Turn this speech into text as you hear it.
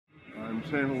I'm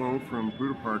saying hello from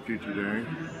Puttaparthi today,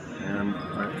 and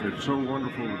it's so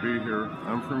wonderful to be here.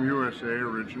 I'm from USA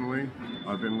originally.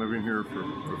 I've been living here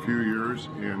for a few years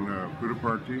in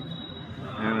Puttaparthi,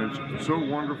 and it's so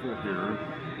wonderful here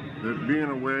that being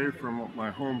away from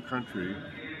my home country,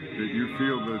 that you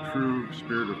feel the true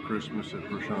spirit of Christmas at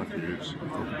Prasanthi. It's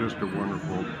just a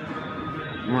wonderful,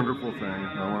 wonderful thing.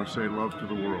 I want to say love to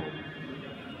the world.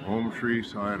 Om Shri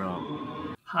Sai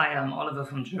Ram. Hi, I'm Oliver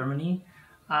from Germany.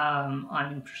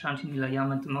 I'm in Prasanthi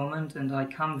Nilayam at the moment, and I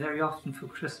come very often for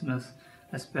Christmas,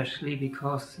 especially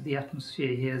because the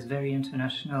atmosphere here is very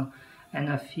international, and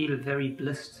I feel very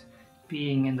blessed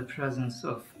being in the presence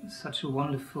of such a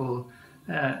wonderful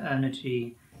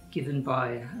energy given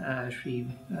by Sri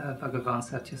Bhagavan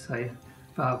Sathya Sai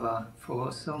Baba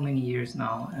for so many years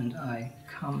now, and I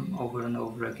come over and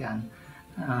over again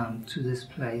to this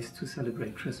place to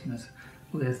celebrate Christmas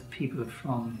with people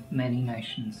from many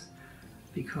nations,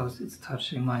 because it's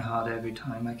touching my heart every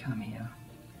time I come here.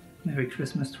 Merry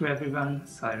Christmas to everyone.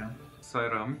 Sai Ram. Sai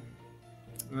Ram.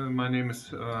 My name is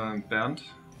Bernd.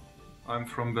 I'm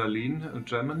from Berlin,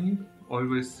 Germany.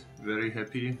 Always very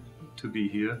happy to be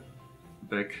here,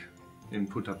 back in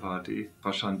Puttaparthi,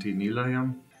 Prasanthi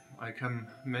Nilayam. I come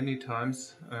many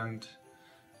times, and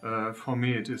for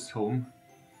me it is home.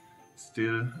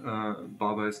 Still,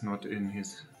 Baba is not in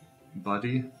his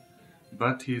body,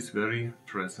 but he is very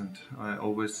present. I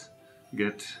always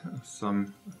get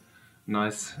some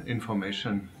nice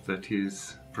information that he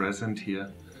is present here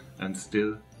and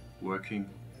still working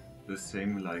the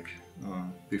same like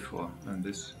before, and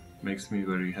this makes me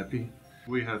very happy.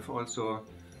 We have also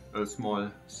a small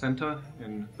center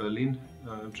in Berlin,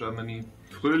 Germany.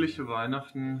 Fröhliche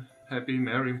Weihnachten, happy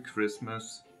Merry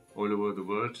Christmas all over the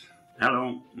world.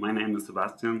 Hello, my name is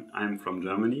Sebastian. I'm from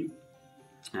Germany,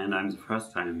 and I'm the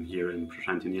first time here in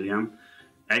Prasanthi Nilayam.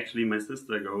 Actually, my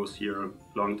sister goes here a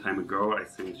long time ago. I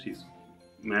think she's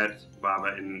met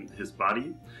Baba in his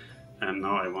body, and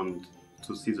now I want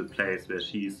to see the place where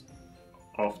she's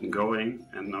often going,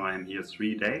 and now I'm here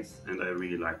 3 days and I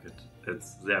really like it.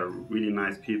 There are really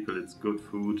nice people, it's good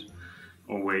food,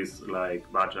 always like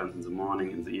Bhajans in the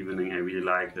morning, in the evening. I really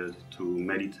like it to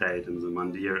meditate in the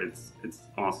Mandir. It's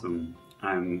awesome.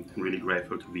 I'm really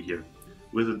grateful to be here.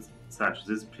 Visit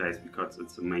this place because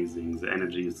it's amazing. The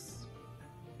energy is,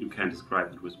 you can't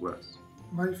describe it with words.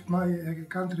 My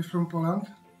country from Poland.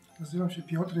 Nazywam się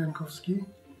Piotr Jankowski.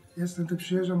 Jestem tu,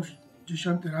 przyjeżdżam już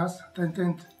 10. raz.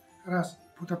 Ten raz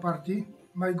Puttaparthi.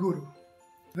 My guru.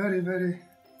 Very, very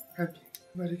happy.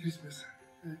 Merry Christmas.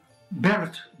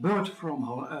 Bert from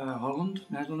Holland,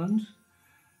 Netherlands.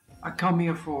 I come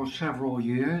here for several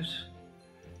years.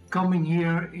 Coming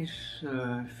here is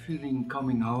feeling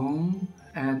coming home,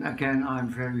 and again I'm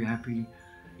very happy.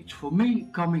 It's for me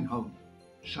coming home.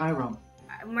 Sai Ram.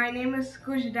 My name is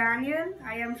Kush Daniel.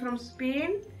 I am from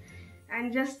Spain,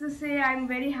 and just to say I'm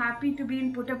very happy to be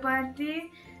in Puttaparthi,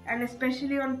 and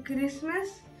especially on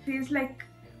Christmas. Feels like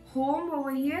home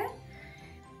over here.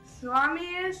 Swami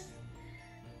is,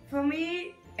 for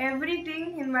me,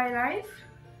 everything in my life,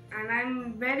 and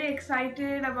I'm very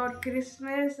excited about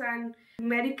Christmas, and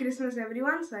Merry Christmas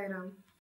everyone. Sai Ram.